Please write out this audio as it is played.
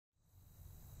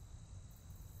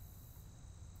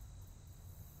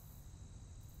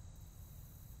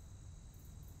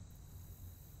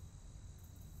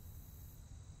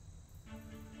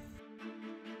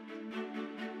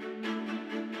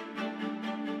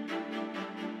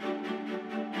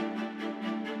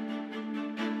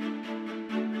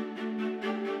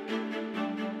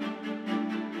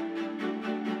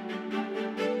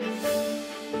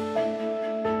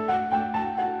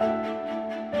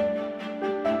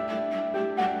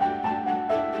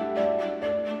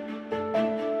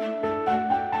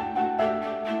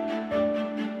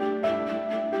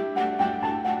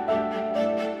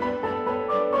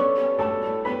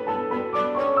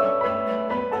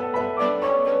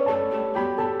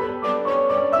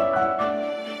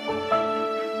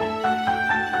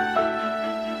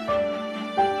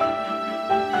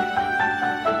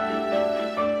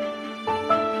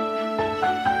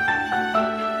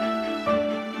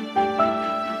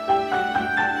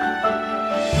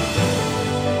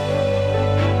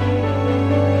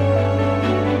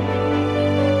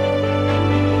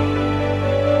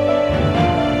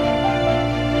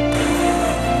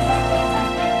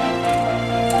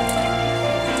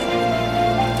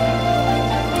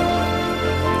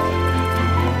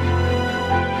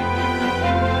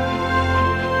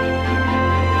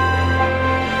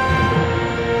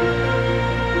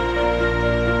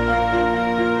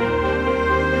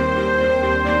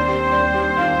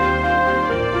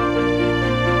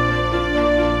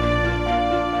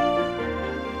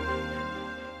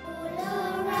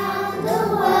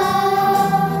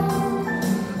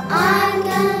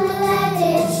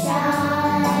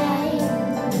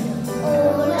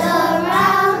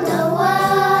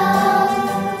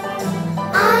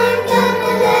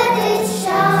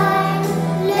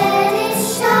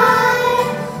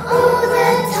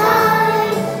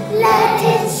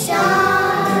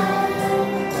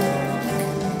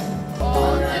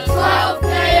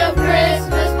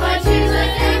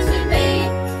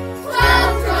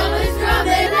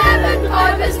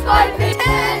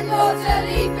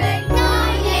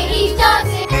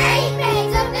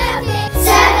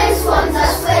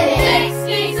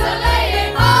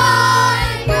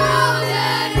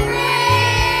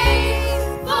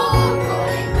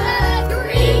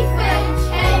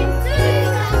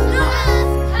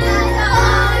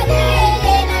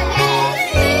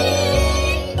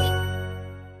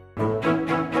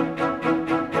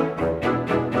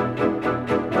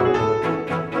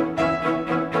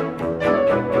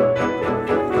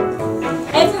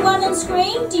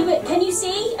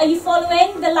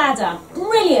ladder.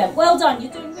 Brilliant. Well done.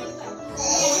 You're doing really well.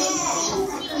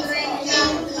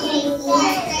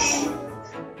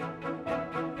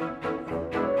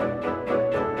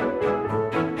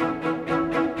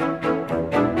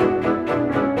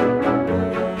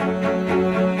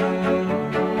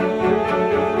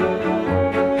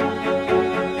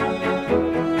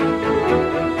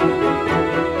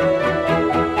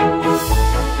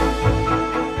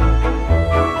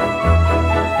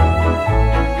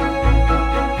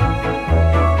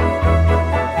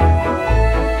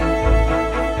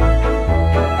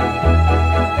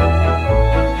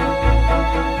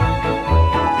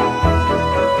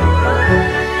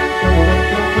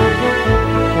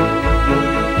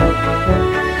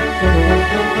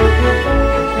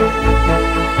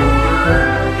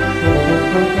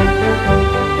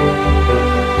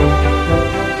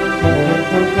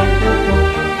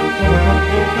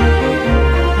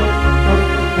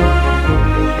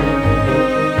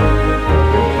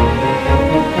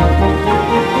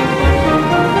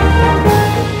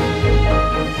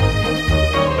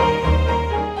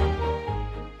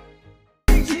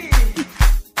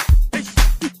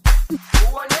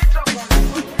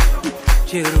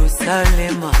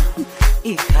 Jerusalema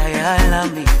ikhaya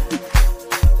lami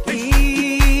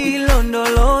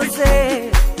ilondoloze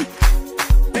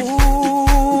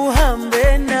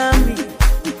uhambe nami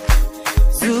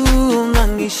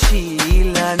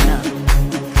zungangishilana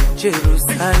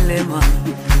Jerusalema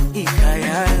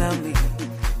ikhaya lami.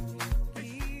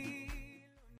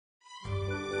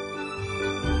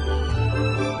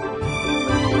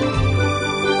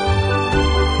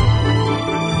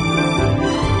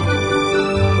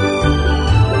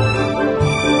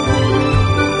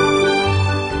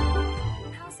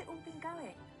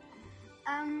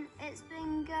 It's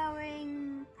been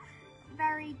going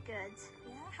very good.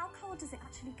 Yeah? How cold does it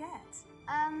actually get?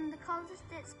 The coldest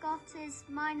it's got is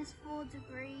 -4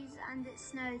 degrees and it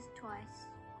snowed twice.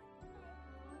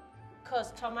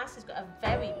 Because Thomas has got a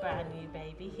very brand new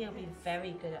baby, he'll be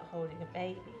very good at holding a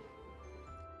baby.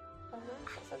 Thomas,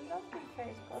 that's a lovely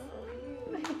face,